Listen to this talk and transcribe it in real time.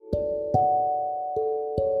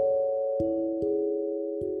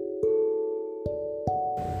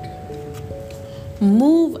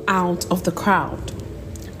Move out of the crowd.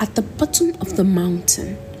 At the bottom of the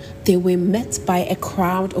mountain, they were met by a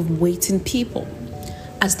crowd of waiting people.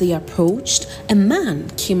 As they approached, a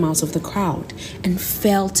man came out of the crowd and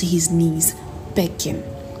fell to his knees, begging.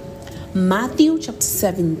 Matthew chapter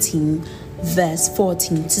 17, verse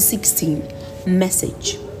 14 to 16.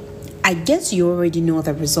 Message. I guess you already know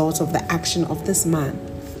the result of the action of this man.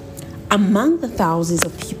 Among the thousands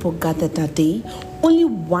of people gathered that day, only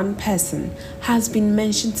one person has been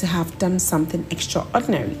mentioned to have done something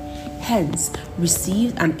extraordinary, hence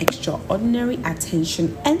received an extraordinary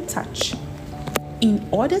attention and touch. In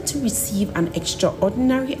order to receive an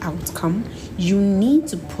extraordinary outcome, you need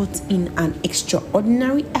to put in an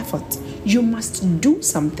extraordinary effort. You must do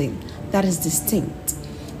something that is distinct,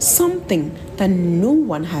 something that no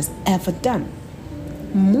one has ever done.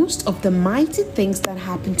 Most of the mighty things that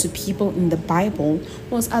happened to people in the Bible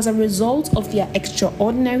was as a result of their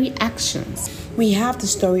extraordinary actions. We have the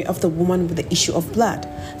story of the woman with the issue of blood,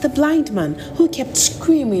 the blind man who kept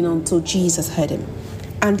screaming until Jesus heard him,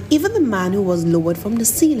 and even the man who was lowered from the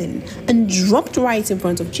ceiling and dropped right in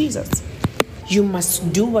front of Jesus. You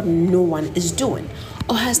must do what no one is doing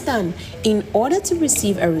or has done in order to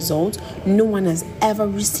receive a result no one has ever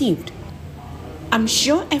received. I'm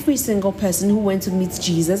sure every single person who went to meet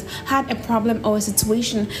Jesus had a problem or a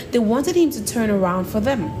situation they wanted him to turn around for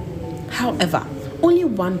them. However, only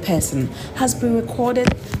one person has been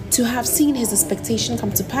recorded to have seen his expectation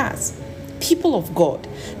come to pass. People of God,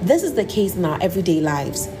 this is the case in our everyday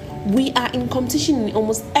lives. We are in competition in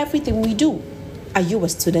almost everything we do. Are you a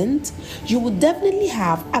student? You will definitely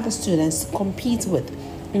have other students to compete with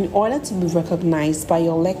in order to be recognized by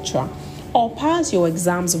your lecturer or pass your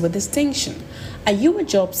exams with distinction. Are you a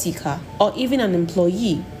job seeker or even an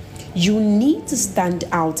employee? You need to stand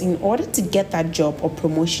out in order to get that job or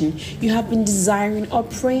promotion you have been desiring or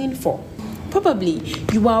praying for. Probably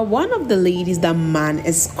you are one of the ladies that man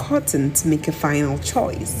is courting to make a final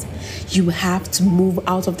choice. You have to move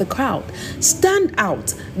out of the crowd, stand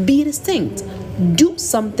out, be distinct, do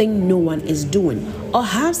something no one is doing, or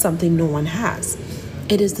have something no one has.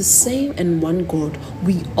 It is the same and one God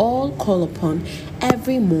we all call upon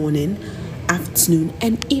every morning, afternoon,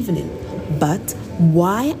 and evening. But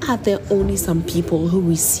why are there only some people who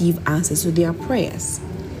receive answers to their prayers?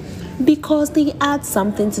 Because they add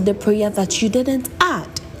something to the prayer that you didn't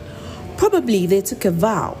add. Probably they took a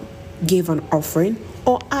vow, gave an offering,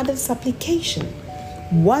 or added supplication.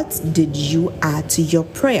 What did you add to your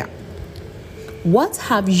prayer? What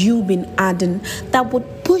have you been adding that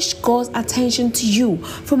would push God's attention to you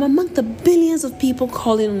from among the billions of people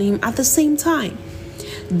calling on Him at the same time?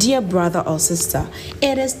 Dear brother or sister,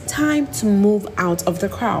 it is time to move out of the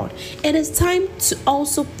crowd. It is time to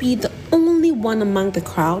also be the only one among the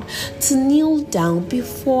crowd to kneel down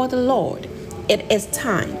before the Lord. It is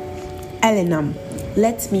time. Elenam,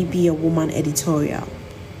 Let Me Be a Woman editorial.